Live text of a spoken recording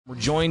We're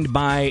joined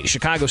by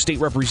Chicago State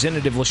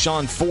Representative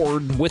LaShawn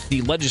Ford with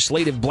the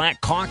Legislative Black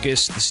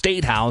Caucus, the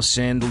State House.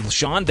 And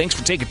LaShawn, thanks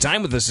for taking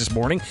time with us this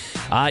morning.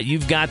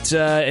 You've got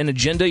an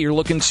agenda you're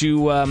looking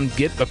to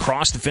get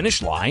across the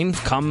finish line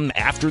come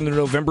after the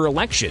November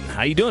election.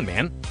 How you doing,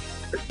 man?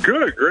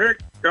 Good,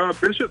 Greg.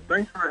 Bishop,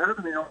 thanks for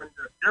having me on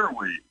the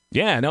airwaves.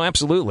 Yeah, no,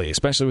 absolutely,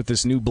 especially with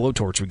this new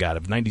blowtorch we got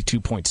of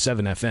 92.7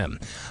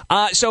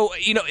 FM. So,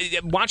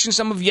 watching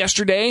some of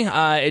yesterday,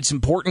 it's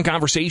important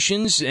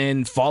conversations,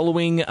 and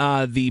following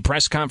the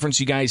press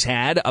conference you guys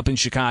had up in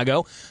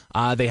Chicago,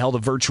 they held a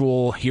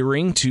virtual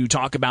hearing to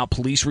talk about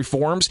police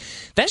reforms.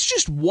 That's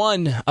just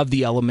one of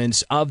the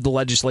elements of the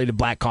Legislative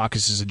Black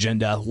Caucus's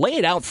agenda. Lay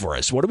it out for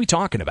us. What are we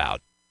talking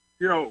about?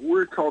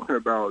 We're talking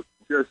about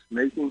just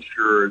making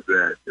sure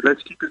that,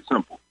 let's keep it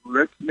simple.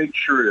 Let's make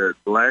sure that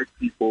black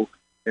people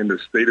in the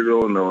state of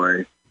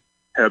Illinois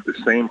have the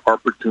same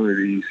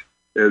opportunities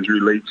as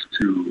relates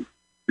to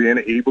being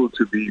able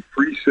to be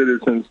free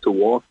citizens to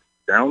walk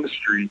down the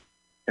street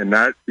and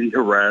not be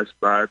harassed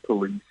by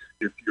police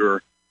if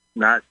you're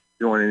not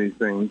doing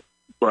anything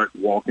but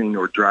walking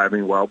or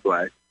driving while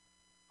black.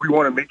 We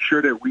want to make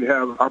sure that we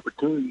have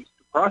opportunities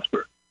to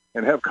prosper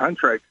and have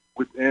contracts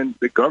within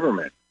the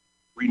government.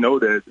 We know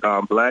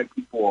that black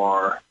people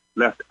are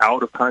left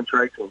out of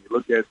contracts. When you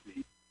look at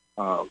the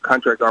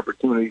contract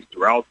opportunities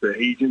throughout the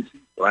agency,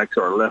 blacks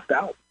are left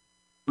out.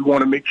 We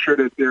want to make sure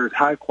that there's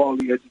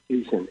high-quality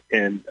education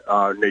in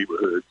our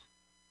neighborhoods.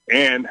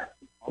 And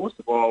most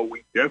of all,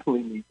 we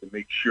definitely need to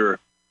make sure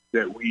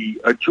that we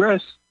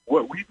address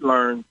what we've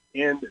learned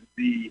in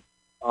the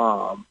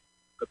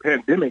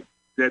pandemic,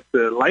 that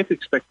the life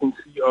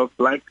expectancy of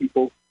black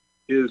people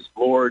is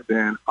lower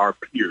than our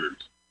peers.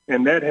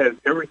 And that has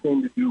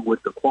everything to do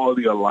with the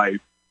quality of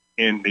life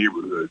in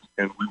neighborhoods.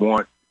 And we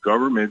want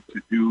government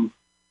to do,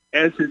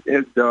 as it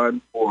has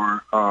done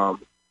for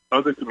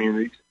other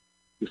communities,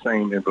 the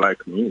same in black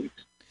communities.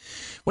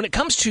 When it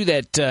comes to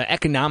that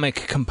economic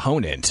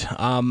component,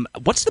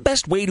 what's the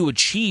best way to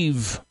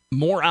achieve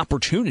more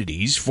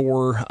opportunities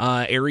for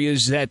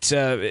areas that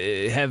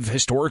have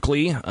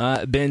historically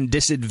been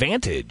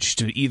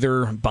disadvantaged,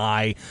 either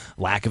by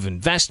lack of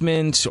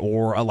investment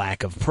or a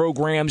lack of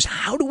programs?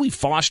 How do we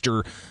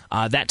foster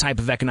that type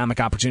of economic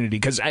opportunity?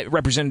 Because,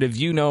 Representative,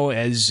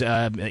 as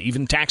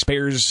even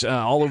taxpayers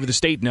all over the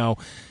state know,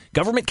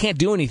 government can't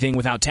do anything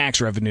without tax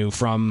revenue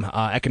from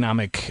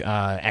economic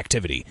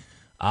activity.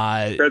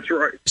 That's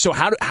right. So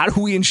how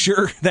do we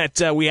ensure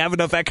that we have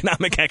enough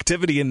economic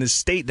activity in this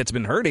state that's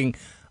been hurting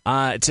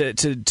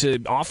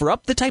to offer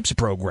up the types of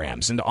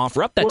programs and to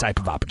offer up that type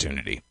of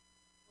opportunity?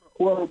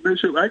 Well,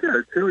 Bishop, I got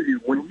to tell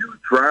you, when you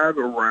drive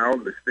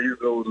around the state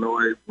of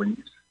Illinois, when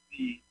you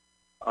see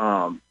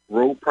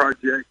road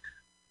projects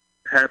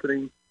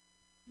happening,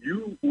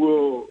 you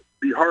will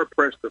be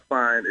hard-pressed to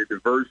find a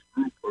diverse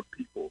group of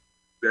people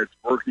that's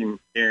working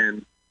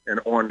in and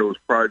on those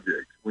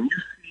projects. When you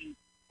see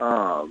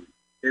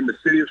in the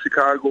city of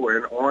Chicago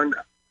and on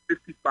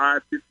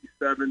 55,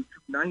 57,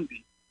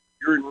 290,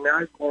 you're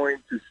not going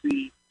to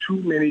see too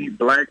many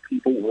black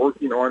people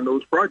working on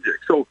those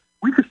projects. So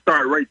we could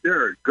start right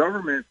there.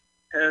 Government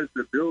has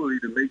the ability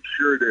to make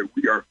sure that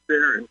we are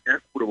fair and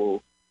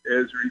equitable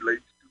as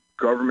relates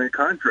to government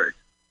contracts.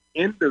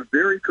 In the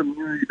very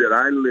community that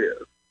I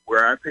live,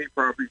 where I pay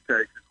property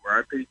taxes, where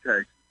I pay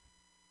taxes,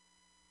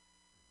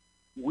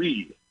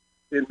 we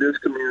in this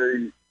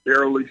community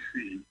barely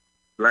see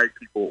black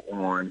people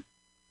on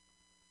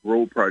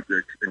road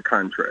projects and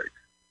contracts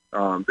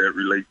that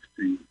relates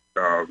to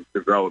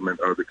development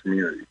of the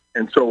community.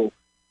 And so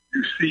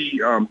you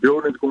see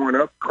buildings going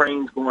up,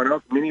 cranes going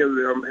up. Many of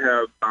them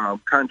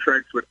have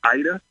contracts with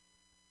IDA.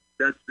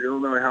 That's the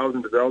Illinois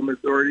Housing Development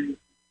Authority.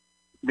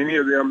 Many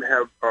of them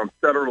have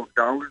federal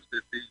dollars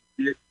that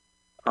they get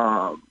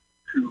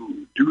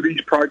to do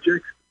these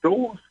projects.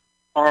 Those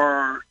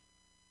are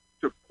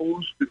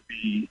supposed to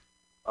be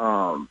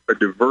a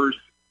diverse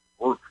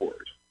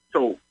workforce.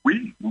 So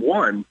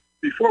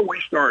before we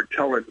start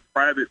telling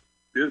private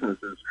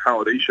businesses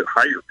how they should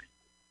hire people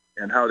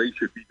and how they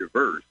should be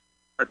diverse,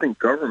 I think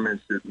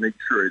government should make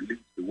sure it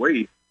leads the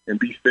way and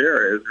be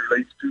fair as it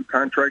relates to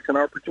contracts and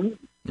opportunities.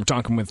 We're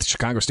talking with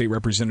Chicago State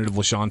Representative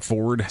LaShawn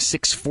Ford,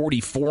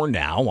 644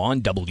 now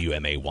on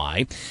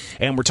WMAY.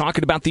 And we're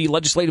talking about the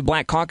Legislative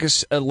Black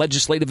Caucus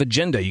legislative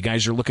agenda you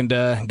guys are looking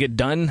to get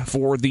done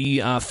for the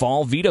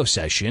fall veto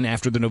session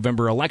after the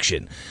November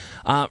election.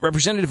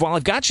 Representative, while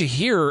I've got you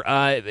here,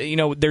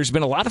 there's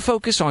been a lot of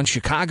focus on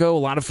Chicago, a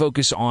lot of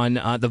focus on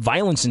the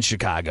violence in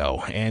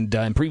Chicago. And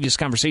in previous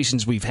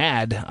conversations we've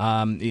had,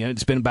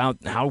 it's been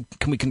about how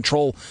can we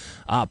control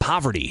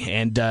poverty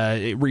and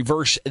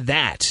reverse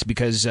that,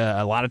 because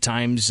a lot of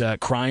times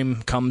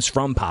crime comes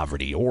from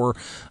poverty, or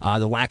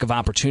the lack of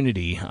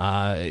opportunity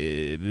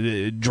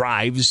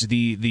drives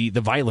the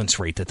violence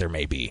rate that there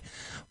may be.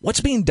 What's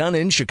being done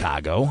in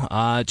Chicago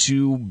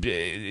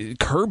to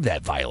curb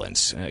that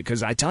violence?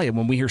 Because I tell you,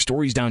 when we hear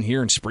stories down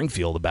here in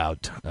Springfield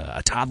about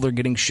a toddler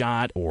getting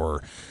shot,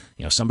 or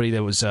somebody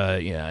that was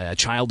a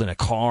child in a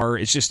car,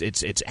 it's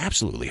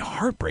absolutely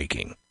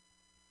heartbreaking.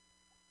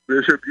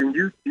 Bishop, and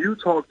you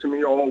talk to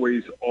me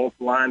always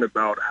offline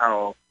about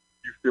how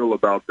you feel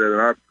about that,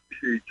 and I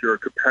appreciate your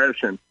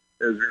compassion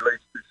as it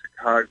relates to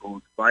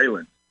Chicago's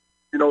violence.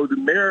 You know, the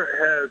mayor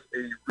has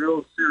a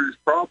real serious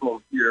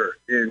problem here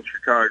in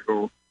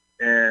Chicago,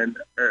 and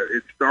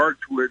it starts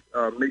with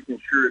making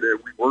sure that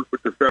we work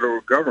with the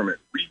federal government.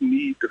 We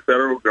need the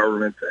federal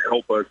government to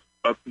help us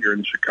up here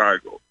in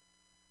Chicago,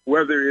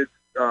 whether it's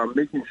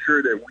making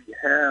sure that we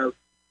have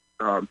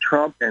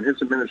Trump and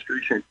his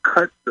administration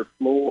cut the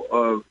flow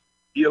of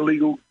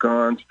illegal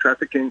guns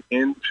trafficking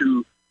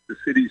into the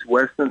city's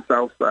west and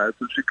south sides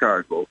of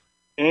Chicago,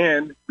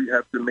 and we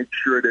have to make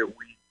sure that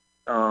we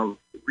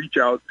reach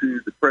out to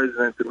the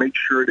president to make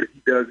sure that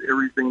he does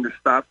everything to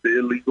stop the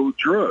illegal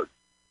drugs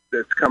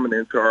that's coming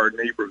into our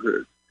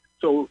neighborhoods.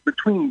 So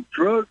between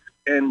drugs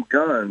and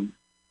guns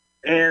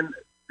and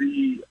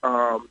the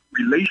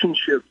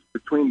relationships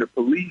between the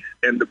police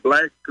and the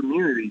black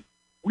community,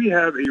 we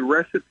have a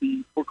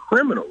recipe for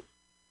criminals.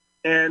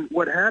 And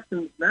what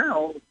happens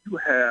now, you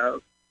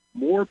have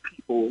more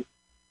people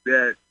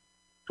that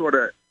sort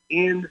of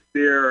end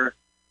their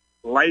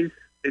life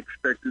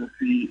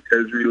expectancy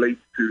as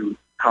relates to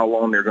how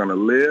long they're going to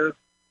live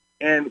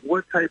and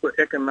what type of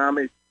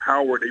economic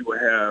power they will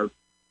have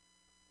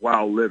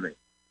while living.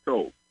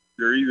 So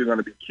they're either going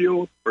to be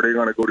killed or they're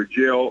going to go to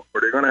jail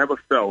or they're going to have a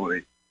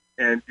felony.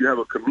 And you have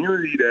a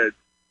community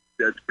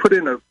that's put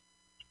in a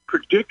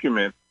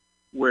predicament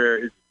where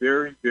it's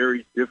very,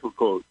 very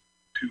difficult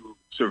to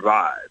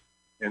survive.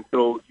 And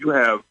so you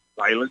have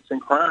violence and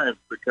crime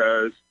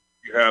because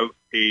you have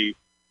a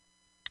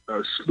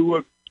slew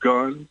of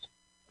guns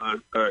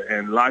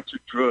and lots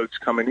of drugs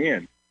coming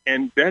in.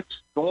 And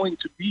that's going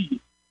to be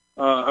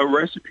a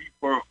recipe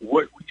for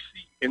what we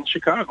see in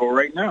Chicago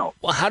right now.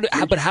 Well, how do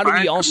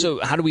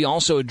we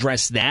also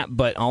address that,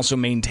 but also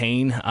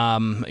maintain,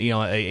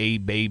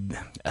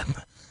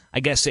 I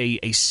guess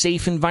a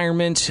safe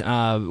environment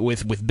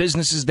with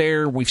businesses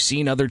there? We've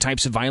seen other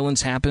types of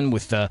violence happen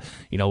with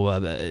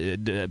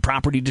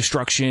property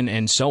destruction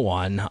and so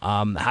on.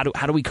 How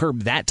do we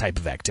curb that type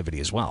of activity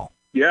as well?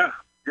 Yeah,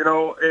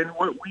 and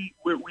what we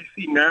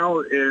see now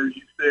is,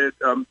 you said,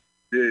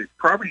 the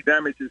property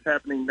damage is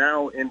happening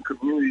now in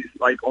communities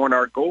like on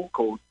our Gold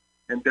Coast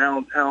and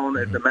downtown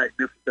at the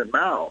Magnificent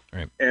Mile.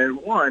 Right. And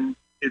one,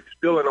 it's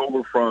spilling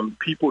over from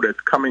people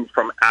that's coming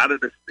from out of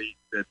the state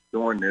that's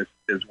doing this,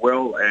 as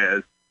well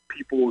as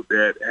people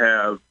that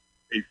have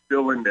a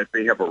feeling that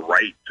they have a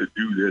right to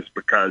do this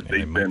because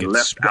they've been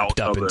left out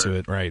of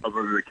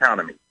the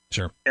economy.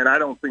 Sure. And I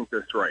don't think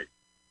that's right.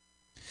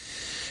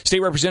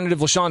 State Representative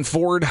LaShawn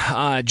Ford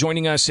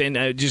joining us,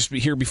 and just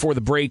here before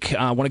the break,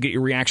 I want to get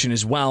your reaction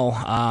as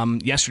well.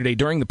 Yesterday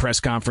during the press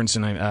conference,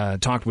 and I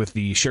talked with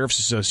the Sheriff's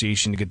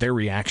Association to get their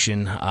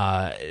reaction.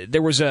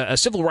 There was a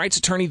civil rights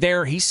attorney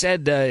there. He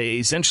said,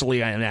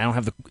 essentially, I don't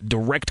have the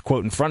direct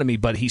quote in front of me,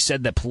 but he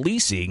said that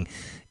policing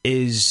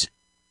is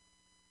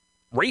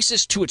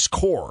racist to its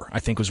core, I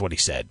think was what he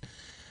said.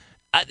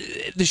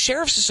 The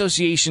Sheriff's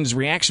Association's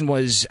reaction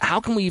was, how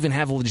can we even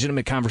have a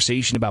legitimate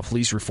conversation about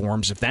police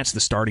reforms if that's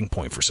the starting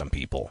point for some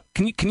people?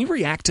 Can you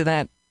react to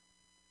that?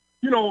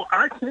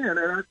 I can, and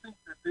I think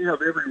that they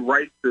have every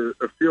right to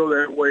feel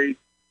that way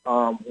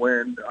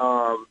when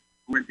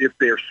if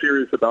they're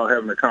serious about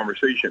having a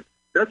conversation.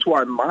 That's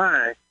why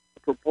my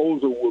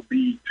proposal will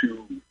be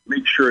to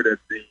make sure that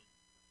the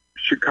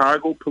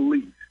Chicago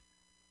police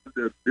have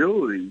the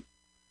ability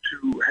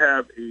to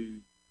have a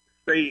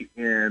say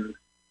in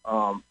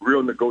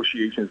real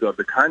negotiations of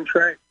the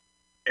contract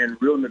and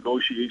real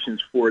negotiations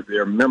for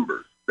their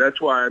members. That's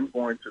why I'm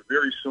going to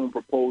very soon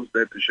propose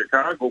that the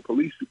Chicago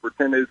police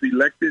superintendent is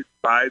elected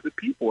by the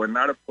people and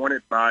not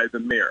appointed by the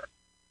mayor.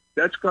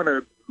 That's going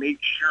to make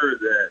sure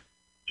that,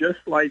 just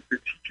like the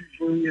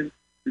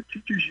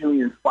teachers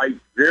union fight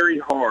very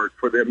hard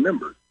for their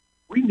members.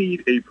 We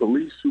need a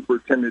police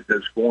superintendent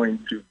that's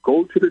going to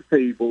go to the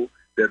table,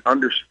 that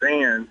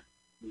understands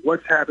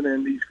what's happening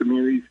in these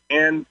communities,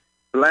 and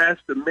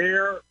blast the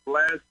mayor,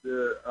 blast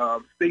the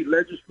state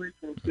legislature,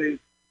 and say,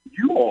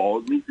 you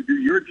all need to do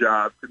your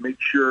job to make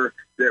sure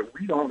that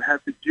we don't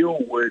have to deal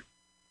with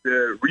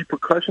the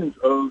repercussions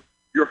of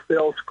your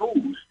failed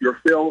schools, your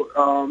failed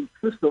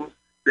systems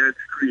that's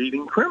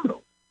creating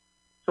criminals.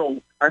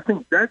 So I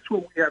think that's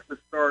where we have to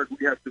start.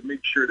 We have to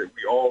make sure that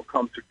we all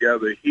come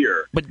together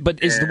here.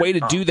 But is the way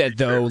to do that,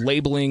 though,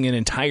 labeling an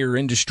entire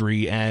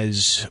industry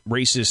as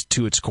racist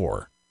to its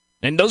core?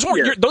 And those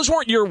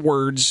weren't your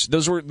words.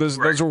 Those were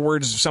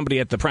words of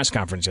somebody at the press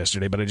conference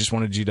yesterday. But I just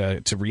wanted you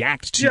to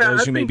react to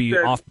those who may be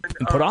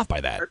put off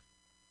by that.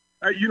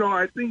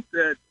 I think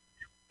that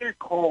you can't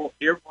call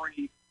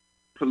every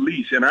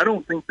police, and I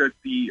don't think that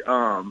the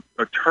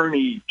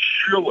attorney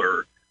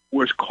Schiller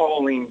was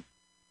calling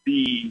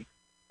the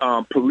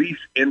police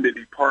in the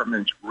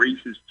departments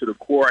racist to the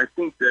core. I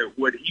think that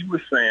what he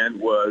was saying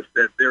was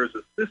that there's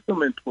a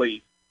system in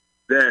place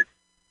that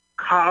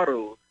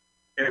coddles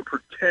and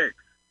protects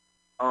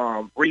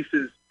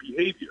racist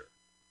behavior.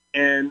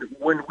 And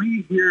when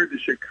we hear the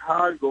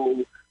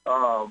Chicago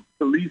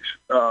police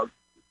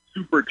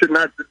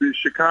not the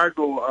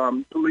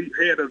Chicago police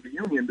head of the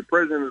union, the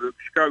president of the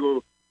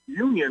Chicago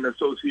Union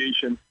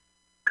Association,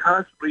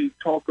 constantly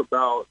talk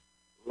about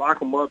lock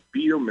them up,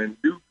 beat them,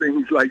 and do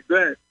things like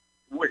that,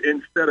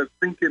 instead of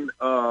thinking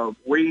of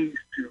ways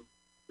to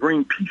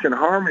bring peace and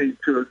harmony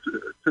to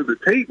the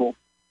table,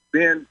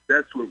 then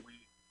that's what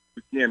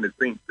we begin to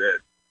think that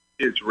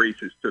it's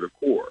racist to the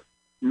core.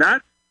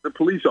 Not the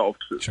police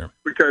officers, sure,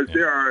 because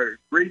there are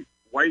great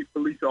white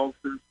police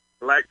officers,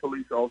 black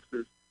police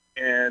officers,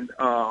 and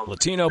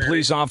Latino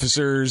police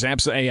officers,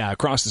 absolutely,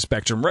 across the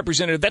spectrum.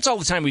 Representative, that's all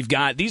the time we've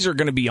got. These are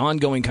going to be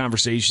ongoing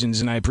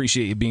conversations, and I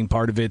appreciate you being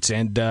part of it,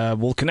 and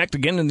we'll connect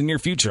again in the near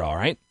future, all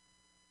right?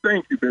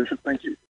 Thank you, Bishop. Thank you.